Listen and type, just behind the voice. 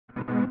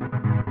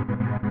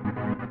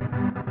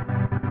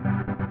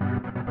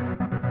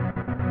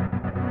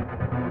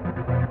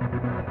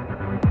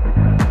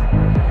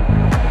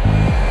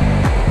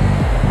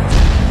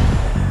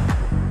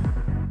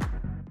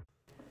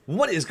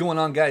What is going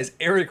on, guys?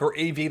 Eric or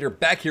Aviator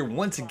back here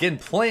once again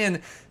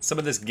playing some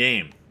of this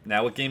game.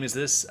 Now, what game is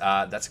this?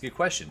 That's a good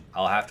question.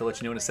 I'll have to let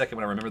you know in a second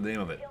when I remember the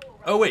name of it.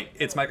 Oh wait,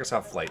 it's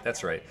Microsoft Flight,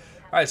 that's right.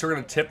 Alright, so we're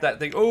going to tip that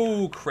thing.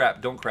 Oh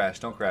crap, don't crash,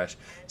 don't crash.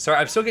 Sorry,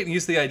 I'm still getting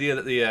used to the idea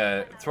that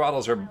the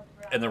throttles are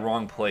in the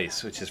wrong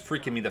place, which is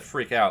freaking me the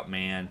freak out,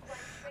 man.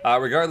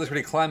 Regardless, we're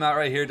going to climb out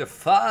right here to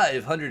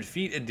 500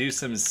 feet and do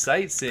some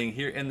sightseeing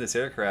here in this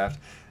aircraft.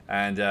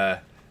 And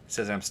it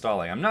says I'm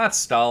stalling. I'm not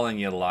stalling,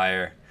 you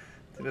liar.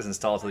 It doesn't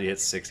stall until you hit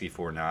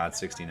 64 knots,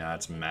 60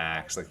 knots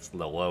max. Like, it's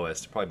the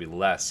lowest. It'll probably be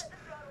less.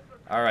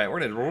 Alright, we're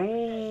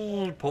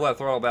going to pull that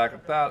throttle back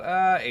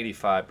about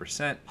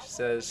 85%, she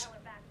says.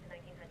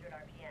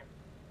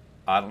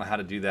 I don't know how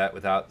to do that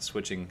without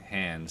switching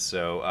hands,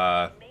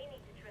 so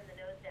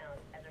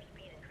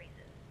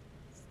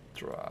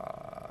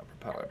drop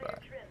propeller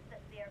back.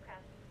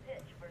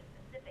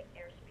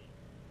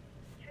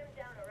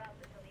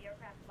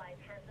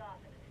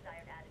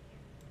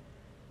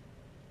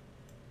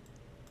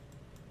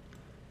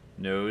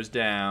 Nose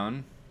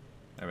down.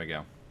 There we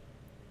go.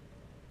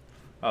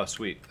 Oh,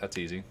 sweet. That's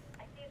easy.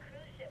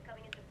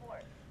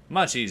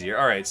 Much easier.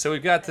 Alright, so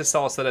we've got this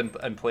all set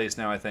in place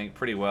now, I think,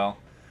 pretty well.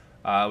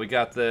 We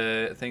got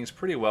the things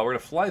pretty well. We're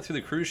going to fly through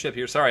the cruise ship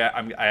here. Sorry,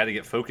 I had to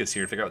get focused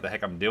here and figure out what the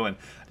heck I'm doing.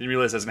 I didn't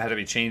realize I was going to have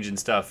to be changing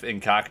stuff in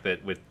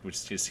cockpit, which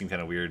just seemed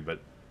kind of weird, but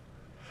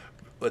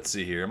let's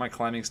see here. Am I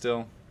climbing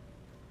still?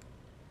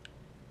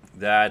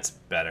 That's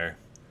better.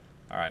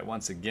 Alright,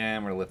 once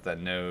again, we're going to lift that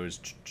nose.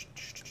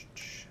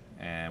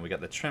 And we got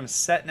the trim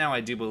set now,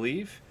 I do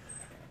believe.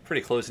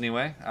 Pretty close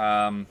anyway.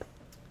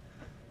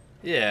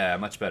 Yeah,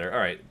 much better.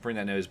 Alright, bring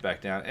that nose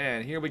back down.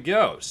 And here we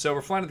go. So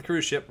we're flying to the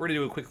cruise ship. We're going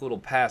to do a quick little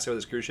pass over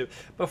this cruise ship.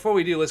 Before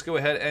we do, let's go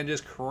ahead and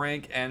just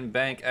crank and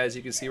bank. As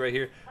you can see right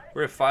here,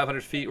 we're at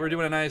 500 feet. We're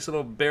doing a nice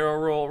little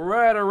barrel roll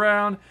right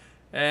around.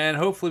 And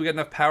hopefully we got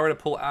enough power to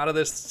pull out of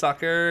this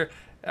sucker.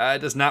 It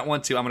does not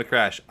want to. I'm going to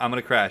crash. I'm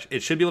going to crash.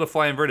 It should be able to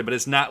fly inverted, but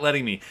it's not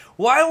letting me.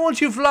 Why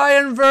won't you fly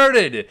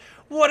inverted?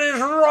 What is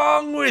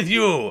wrong with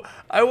you?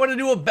 I want to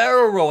do a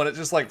barrel roll, and it's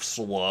just like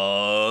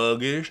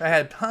sluggish. I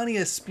had plenty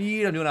of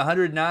speed. I'm doing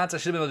 100 knots. I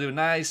should have been able to do a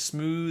nice,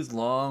 smooth,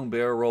 long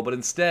barrel roll, but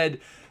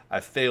instead, I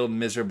failed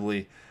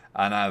miserably,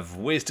 and I've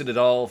wasted it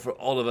all for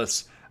all of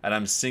us, and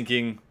I'm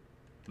sinking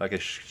like a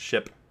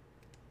ship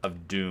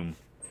of doom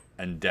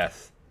and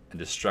death and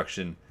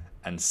destruction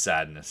and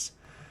sadness.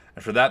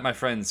 And for that, my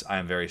friends, I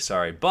am very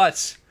sorry.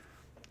 But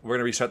we're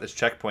going to restart this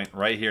checkpoint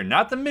right here.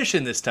 Not the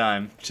mission this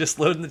time, just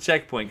loading the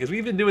checkpoint. Because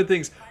we've been doing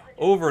things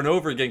over and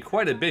over again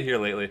quite a bit here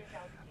lately.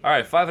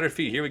 Alright, 500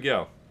 feet, here we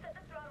go.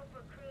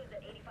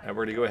 And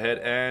we're going to go ahead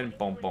and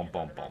boom, boom,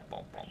 boom, boom,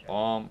 boom, boom,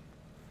 boom.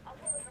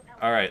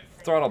 Alright,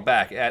 throttle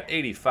back at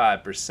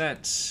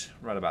 85%.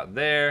 Right about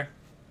there.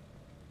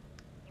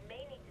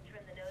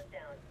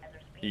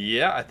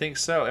 Yeah, I think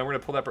so. And we're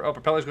going to pull that. Oh,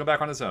 propeller's going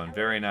back on its own.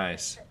 Very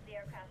nice.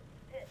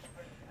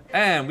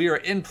 And we are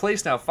in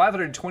place now,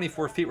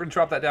 524 feet. We're going to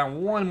drop that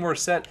down one more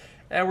set,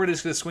 and we're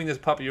just going to swing this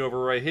puppy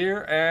over right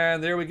here.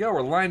 And there we go.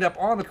 We're lined up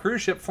on the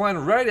cruise ship, flying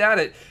right at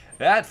it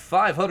at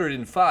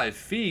 505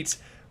 feet.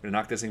 We're going to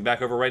knock this thing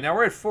back over right now.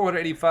 We're at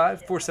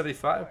 485,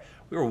 475.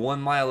 We were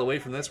 1 mile away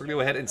from this. We're going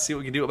to go ahead and see what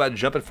we can do about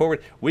jumping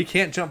forward. We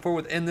can't jump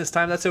forward in this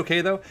time. That's okay,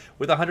 though.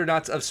 With 100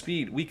 knots of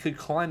speed, we could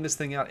climb this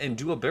thing out and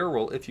do a barrel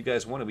roll if you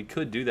guys wanted. We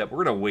could do that, but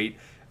we're going to wait.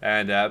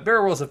 And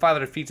barrel rolls at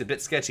 500 feet is a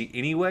bit sketchy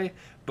anyway,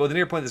 but with an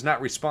airplane that's not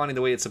responding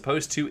the way it's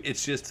supposed to,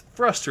 it's just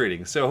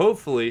frustrating. So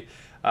hopefully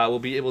we'll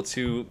be able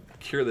to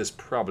cure this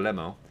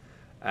problemo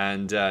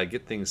and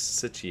get things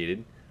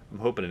situated. I'm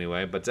hoping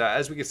anyway. But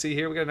as we can see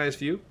here, we got a nice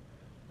view.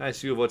 Nice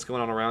view of what's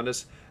going on around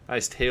us.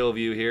 Nice tail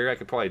view here. I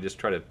could probably just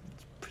try to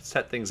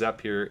set things up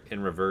here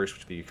in reverse,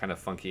 which would be kind of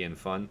funky and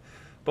fun.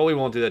 But we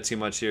won't do that too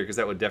much here because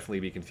that would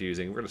definitely be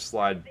confusing. We're going to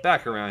slide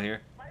back around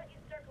here.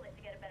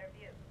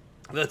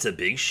 That's a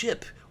big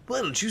ship.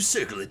 Why don't you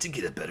circle it to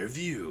get a better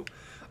view?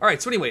 Alright,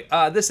 so anyway,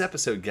 this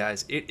episode,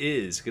 guys, it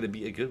is going to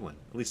be a good one.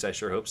 At least I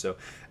sure hope so.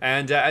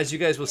 And as you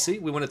guys will see,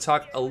 we want to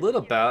talk a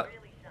little about...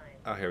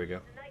 Oh, here we go.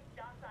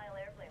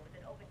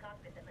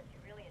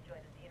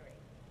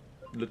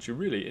 Let you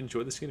really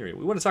enjoy the scenery.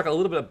 We want to talk a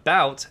little bit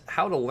about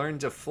how to learn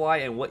to fly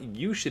and what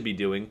you should be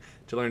doing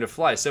to learn to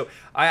fly. So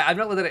I've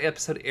not let that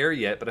episode air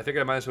yet, but I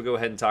figured I might as well go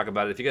ahead and talk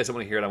about it. If you guys don't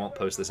want to hear it, I won't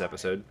post this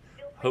episode.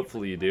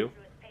 Hopefully you do.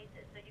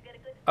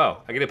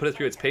 Oh, I get to put it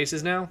through its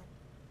paces now?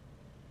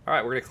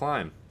 Alright, we're going to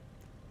climb.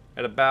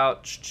 At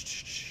about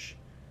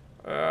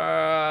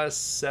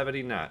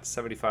 70 knots,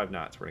 75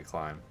 knots we're going to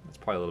climb. That's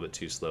probably a little bit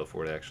too slow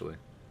for it, actually.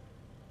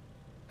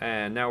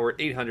 And now we're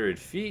 800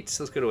 feet,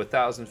 so let's go to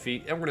 1,000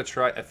 feet, and we're going to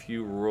try a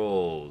few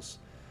rolls.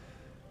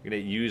 We're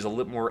going to use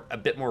a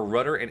bit more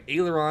rudder and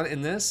aileron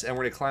in this, and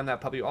we're going to climb that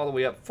puppy all the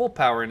way up, full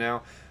power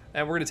now.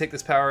 And we're going to take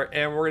this power,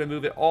 and we're going to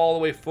move it all the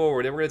way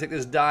forward, and we're going to take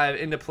this dive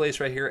into place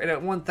right here, and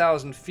at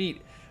 1,000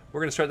 feet, we're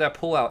going to start that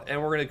pull out,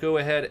 and we're going to go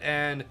ahead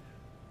and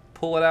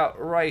pull it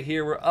out right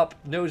here. We're up,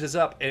 nose is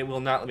up, and it will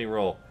not let me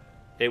roll.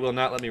 It will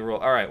not let me roll.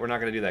 All right, we're not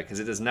going to do that because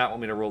it does not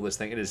want me to roll this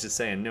thing. It is just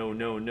saying no,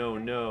 no, no,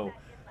 no.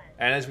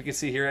 And as we can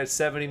see here at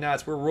 70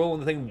 knots, we're rolling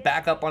the thing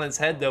back up on its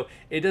head, though.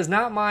 It does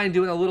not mind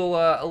doing a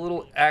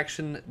little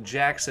action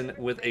Jackson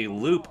with a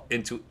loop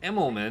into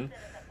Hmmm,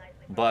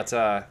 but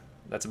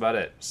that's about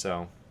it.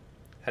 So,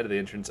 head to the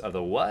entrance of the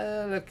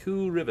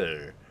Wailaku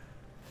River.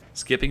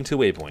 Skipping to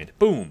waypoint.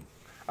 Boom.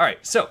 All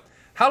right, so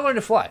how to learn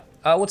to fly.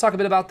 We'll talk a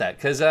bit about that,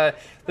 because there's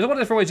a lot of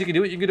different ways you can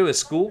do it. You can go to a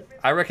school.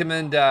 I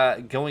recommend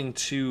going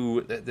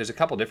to, there's a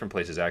couple different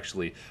places,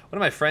 actually. One of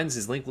my friends,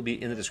 his link will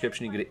be in the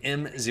description. You can go to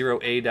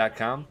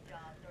m0a.com.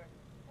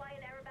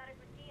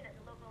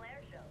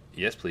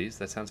 Yes, please.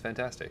 That sounds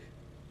fantastic.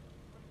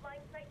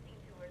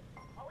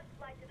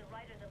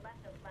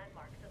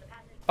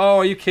 Oh,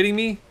 are you kidding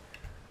me?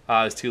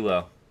 It's too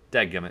low.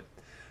 Dadgummit.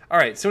 All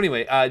right, so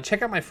anyway,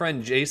 check out my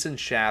friend Jason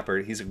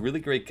Shepard. He's a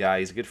really great guy.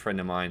 He's a good friend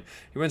of mine.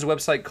 He runs a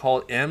website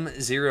called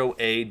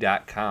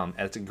m0a.com,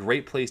 and it's a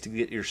great place to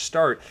get your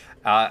start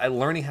at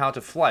learning how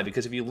to fly,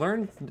 because if you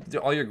learn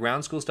all your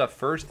ground school stuff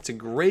first, it's a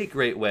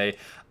great way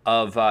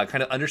of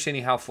kind of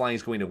understanding how flying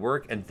is going to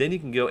work, and then you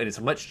can go, and it's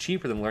much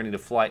cheaper than learning to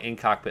fly in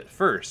cockpit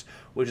first,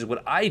 which is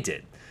what I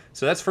did.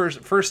 So that's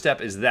first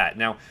step is that.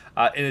 Now,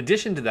 in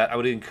addition to that, I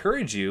would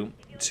encourage you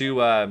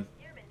to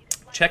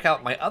check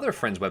out my other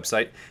friend's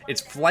website.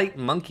 It's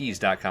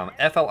flightmonkeys.com.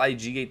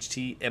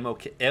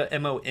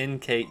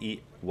 FLIGHTMONKEYS.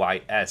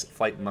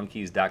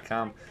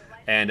 Flightmonkeys.com.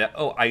 And,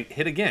 oh, I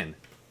hit again.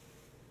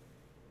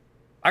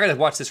 I gotta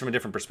watch this from a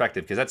different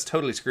perspective, because that's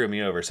totally screwing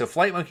me over. So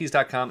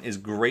flightmonkeys.com is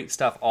great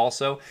stuff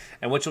also,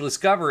 and what you'll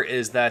discover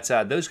is that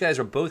those guys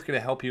are both going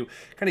to help you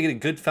kind of get a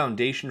good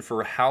foundation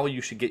for how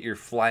you should get your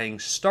flying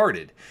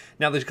started.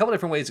 Now, there's a couple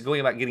different ways of going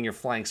about getting your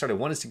flying started.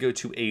 One is to go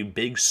to a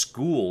big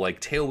school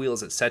like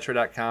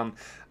tailwheels.etc.com.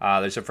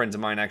 There's some friends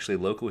of mine actually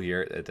local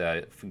here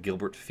at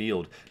Gilbert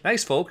Field.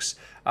 Nice folks,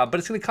 but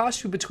it's going to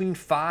cost you between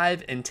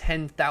 $5,000 and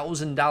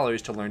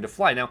 $10,000 to learn to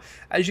fly. Now,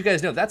 as you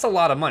guys know, that's a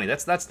lot of money.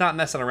 That's not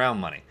messing around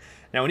money.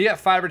 Now, when you got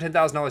 $5,000 or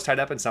 $10,000 tied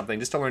up in something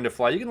just to learn to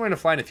fly, you can learn to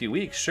fly in a few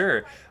weeks,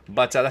 sure,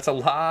 but that's a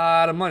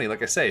lot of money,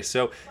 like I say.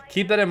 So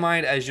keep that in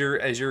mind as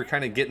you're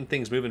kind of getting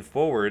things moving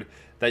forward,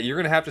 that you're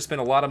going to have to spend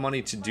a lot of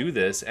money to do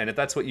this. And if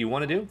that's what you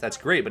want to do, that's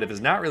great. But if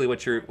it's not really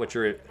what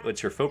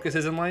your focus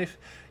is in life,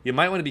 you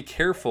might want to be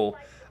careful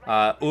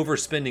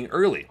overspending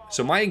early.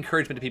 So my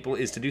encouragement to people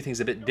is to do things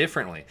a bit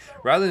differently,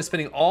 rather than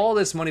spending all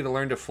this money to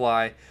learn to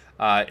fly.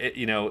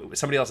 You know,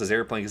 somebody else's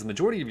airplane, because the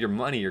majority of your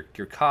money,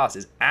 your cost,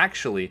 is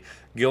actually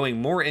going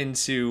more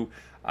into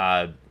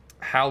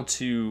how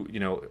to, you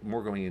know,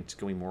 going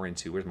more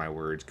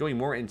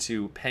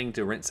into paying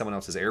to rent someone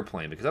else's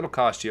airplane, because that'll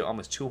cost you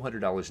almost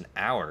 $200 an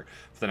hour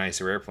for the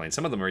nicer airplane.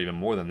 Some of them are even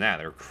more than that.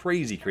 They're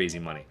crazy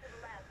money.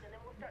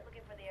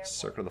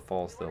 Circle the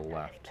falls to the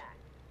left.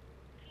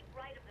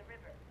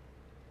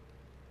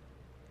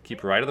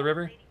 Keep right of the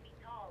river?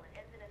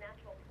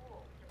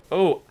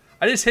 Oh,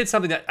 I just hit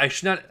something that I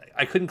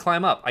couldn't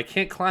climb up. I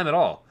can't climb at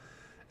all.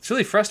 It's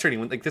really frustrating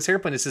when, like, this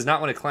airplane just does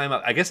not want to climb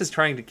up. I guess it's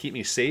trying to keep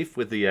me safe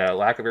with the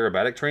lack of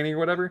aerobatic training or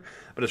whatever,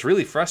 but it's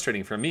really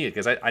frustrating for me,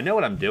 because I know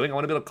what I'm doing. I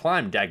want to be able to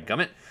climb,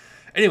 dadgummit.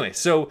 Anyway,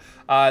 so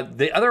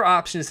the other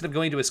option, instead of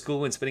going to a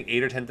school and spending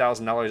 $8,000 or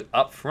 $10,000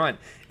 up front,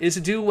 is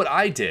to do what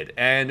I did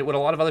and what a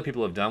lot of other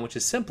people have done, which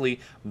is simply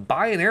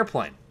buy an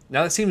airplane.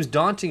 Now, that seems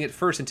daunting at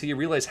first until you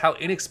realize how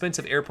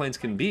inexpensive airplanes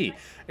can be.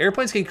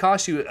 Airplanes can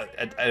cost you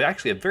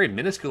actually a very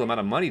minuscule amount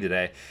of money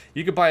today.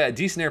 You could buy a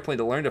decent airplane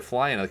to learn to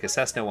fly in, like a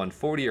Cessna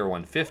 140 or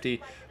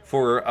 150,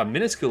 for a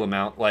minuscule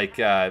amount. Like,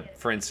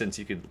 for instance,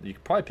 you could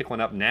probably pick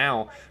one up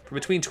now for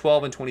between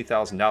 $12,000 and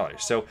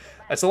 $20,000. So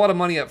that's a lot of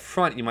money up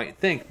front, you might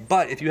think.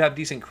 But if you have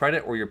decent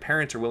credit, or your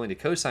parents are willing to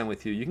co-sign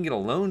with you, you can get a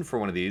loan for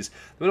one of these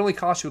that would only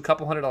cost you a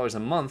couple $100 a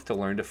month to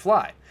learn to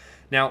fly.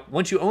 Now,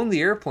 once you own the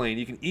airplane,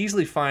 you can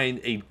easily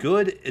find a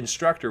good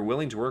instructor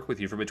willing to work with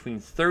you for between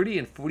 $30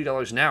 and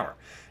 $40 an hour.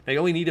 Now, you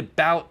only need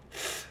about,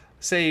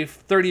 say,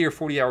 30 or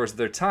 40 hours of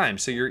their time.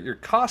 So your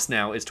cost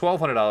now is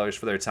 $1,200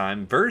 for their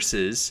time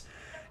versus,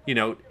 you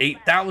know,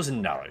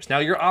 $8,000. Now,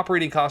 your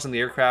operating cost on the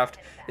aircraft,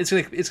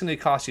 it's gonna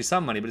cost you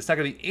some money, but it's not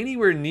gonna be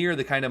anywhere near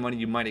the kind of money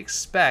you might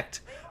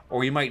expect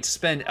or you might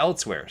spend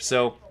elsewhere.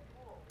 So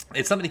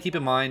it's something to keep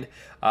in mind.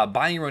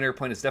 Buying your own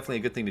airplane is definitely a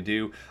good thing to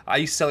do. I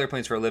used to sell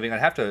airplanes for a living. I'd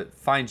have to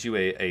find you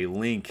a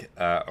link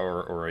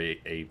or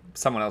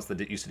someone else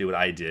that used to do what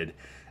I did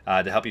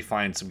to help you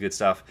find some good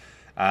stuff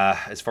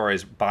as far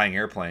as buying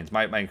airplanes.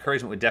 My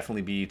encouragement would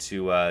definitely be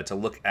to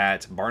look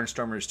at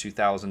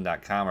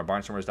barnstormers2000.com or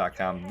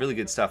barnstormers.com. Really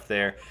good stuff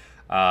there.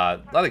 A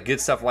lot of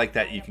good stuff like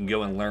that you can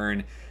go and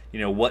learn,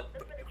 you know, what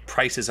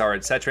prices are,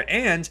 etc.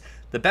 And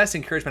the best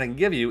encouragement I can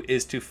give you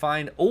is to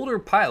find older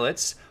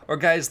pilots or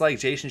guys like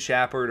Jason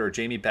Shepard or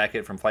Jamie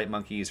Beckett from Flight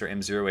Monkeys or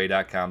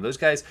m0a.com. Those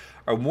guys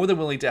are more than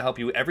willing to help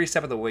you every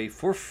step of the way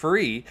for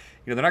free. You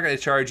know, they're not going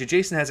to charge you.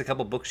 Jason has a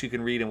couple books you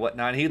can read and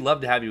whatnot, and he'd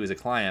love to have you as a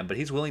client, but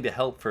he's willing to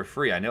help for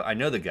free. I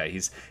know the guy.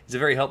 He's a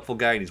very helpful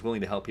guy, and he's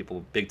willing to help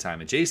people big time.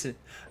 And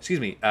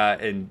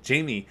and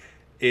Jamie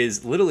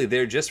is literally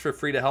there just for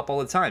free to help all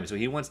the time. So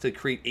he wants to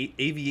create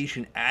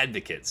aviation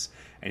advocates.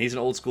 and he's an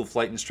old school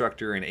flight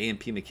instructor and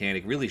A&P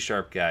mechanic, really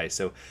sharp guy.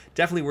 So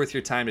definitely worth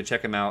your time to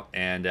check him out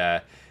and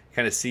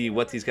kind of see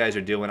what these guys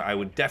are doing. I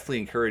would definitely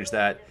encourage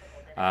that.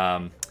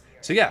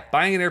 So yeah,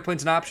 buying an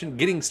airplane's an option.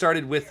 Getting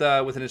started with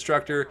an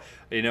instructor,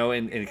 you know,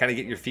 and kind of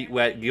getting your feet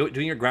wet.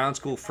 Doing your ground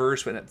school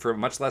first for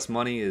much less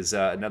money is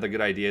another good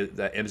idea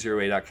that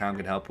m0a.com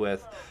can help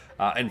with.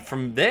 And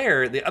from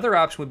there, the other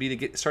option would be to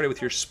get started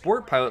with your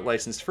sport pilot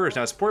license first.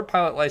 Now, a sport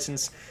pilot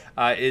license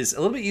is a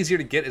little bit easier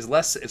to get. It's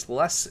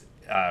less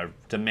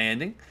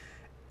demanding,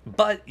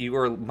 but you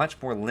are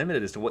much more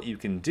limited as to what you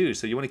can do.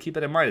 So you want to keep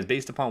that in mind. It's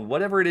based upon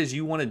whatever it is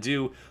you want to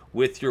do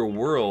with your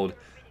world.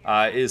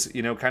 Is,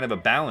 you know, kind of a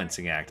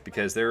balancing act,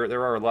 because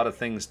there are a lot of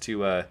things to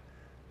go ahead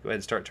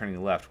and start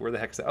turning left. Where the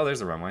heck is that? Oh,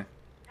 there's the runway.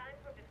 Time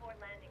for before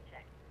landing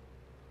check.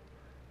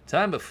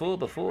 Time before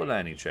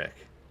landing check.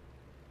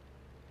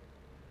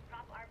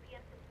 Prop RPM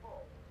is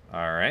full.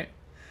 All right.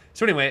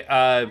 So anyway,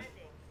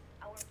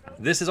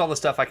 this is all the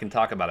stuff I can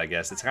talk about, I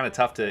guess. It's kind of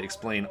tough to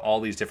explain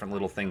all these different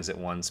little things at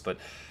once, but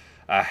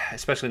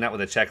especially not with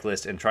a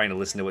checklist and trying to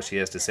listen to what she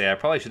has to say. I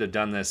probably should have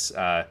done this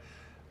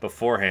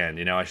beforehand.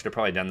 You know, I should have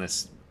probably done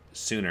this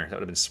sooner. That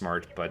would have been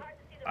smart, but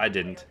I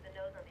didn't.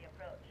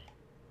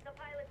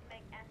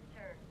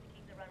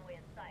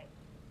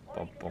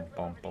 Bum bum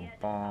bum bum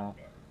bum.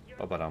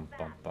 Ba-ba-dum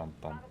bum bum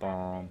bum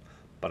bum.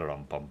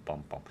 Ba-da-dum bum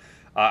bum bum.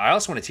 I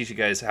also want to teach you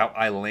guys how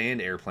I land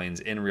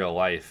airplanes in real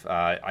life.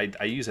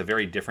 I use a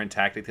very different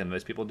tactic than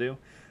most people do.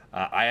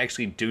 I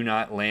actually do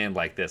not land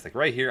like this. Like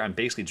right here, I'm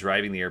basically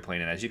driving the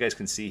airplane, and as you guys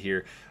can see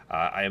here,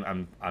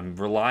 I'm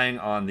relying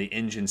on the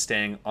engine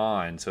staying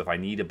on. So if I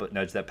need to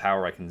nudge that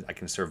power, I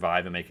can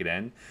survive and make it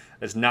end.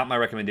 That's not my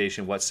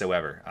recommendation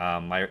whatsoever.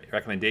 My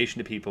recommendation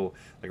to people,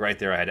 like right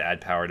there, I had to add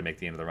power to make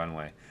the end of the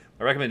runway.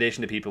 My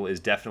recommendation to people is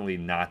definitely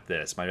not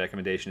this. My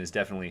recommendation is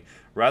definitely,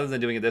 rather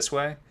than doing it this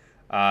way,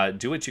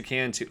 do what you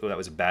can to. Oh, that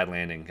was a bad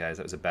landing, guys.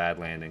 That was a bad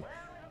landing.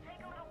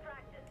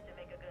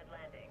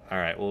 All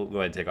right, we'll go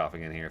ahead and take off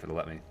again here if it'll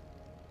let me.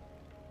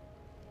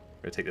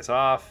 We're gonna take this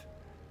off,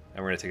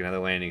 and we're gonna take another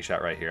landing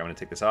shot right here. I'm gonna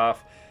take this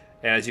off,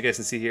 and as you guys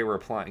can see here, we're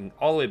applying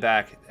all the way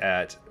back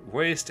at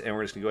waist, and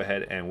we're just gonna go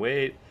ahead and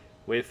wait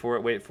for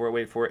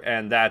it,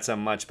 and that's a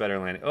much better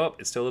landing. Oh,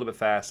 it's still a little bit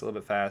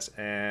fast,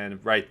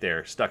 and right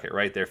there, stuck it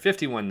right there.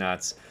 51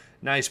 knots,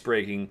 nice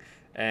braking,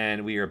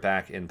 and we are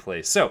back in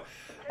place. So,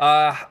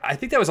 I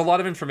think that was a lot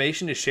of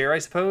information to share, I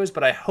suppose,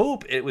 but I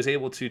hope it was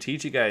able to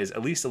teach you guys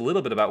at least a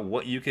little bit about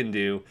what you can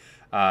do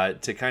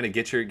to kind of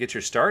get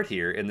your start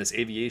here in this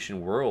aviation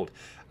world.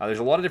 There's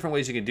a lot of different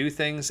ways you can do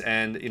things,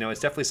 and you know,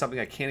 it's definitely something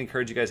I can't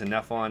encourage you guys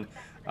enough on.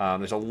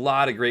 There's a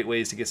lot of great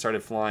ways to get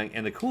started flying,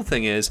 and the cool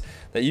thing is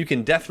that you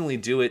can definitely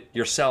do it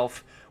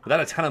yourself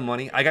without a ton of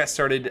money. I got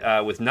started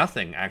with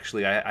nothing,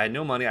 actually. I had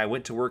no money. I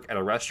went to work at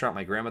a restaurant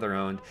my grandmother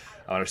owned.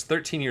 When I was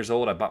 13 years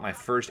old, I bought my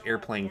first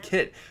airplane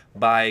kit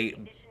by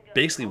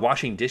basically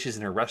washing dishes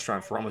in her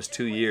restaurant for almost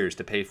 2 years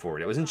to pay for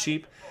it. It wasn't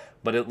cheap,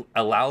 but it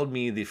allowed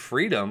me the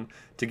freedom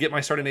to get my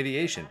start in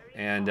aviation.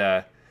 And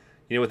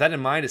you know, with that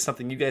in mind, it's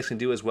something you guys can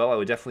do as well. I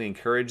would definitely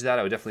encourage that.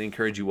 I would definitely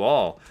encourage you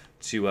all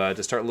to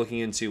start looking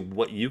into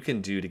what you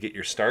can do to get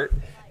your start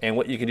and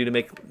what you can do to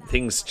make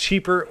things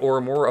cheaper or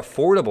more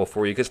affordable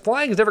for you. Because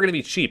flying is never going to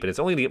be cheap, and it's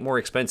only going to get more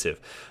expensive.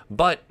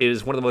 But it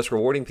is one of the most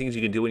rewarding things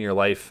you can do in your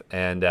life.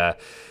 And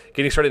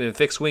getting started in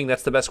fixed wing,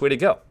 that's the best way to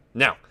go.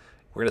 Now,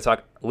 we're going to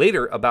talk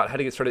later about how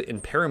to get started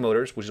in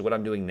paramotors, which is what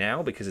I'm doing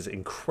now because it's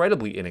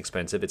incredibly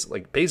inexpensive. It's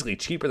like basically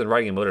cheaper than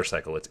riding a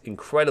motorcycle. It's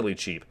incredibly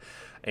cheap,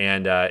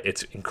 and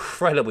it's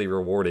incredibly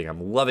rewarding.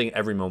 I'm loving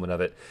every moment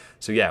of it.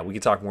 So yeah, we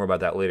can talk more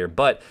about that later.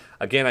 But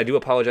again, I do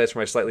apologize for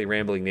my slightly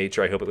rambling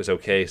nature. I hope it was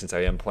okay since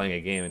I am playing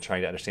a game and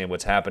trying to understand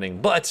what's happening.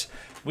 But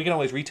we can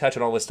always retouch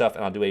on all this stuff,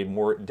 and I'll do a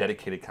more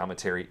dedicated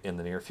commentary in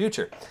the near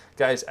future.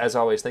 Guys, as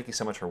always, thank you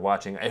so much for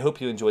watching. I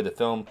hope you enjoyed the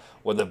film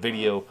or the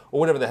video or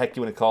whatever the heck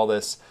you want to call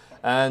this.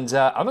 And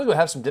I'm going to go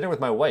have some dinner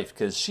with my wife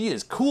because she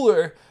is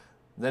cooler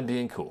than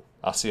being cool.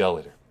 I'll see y'all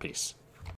later. Peace.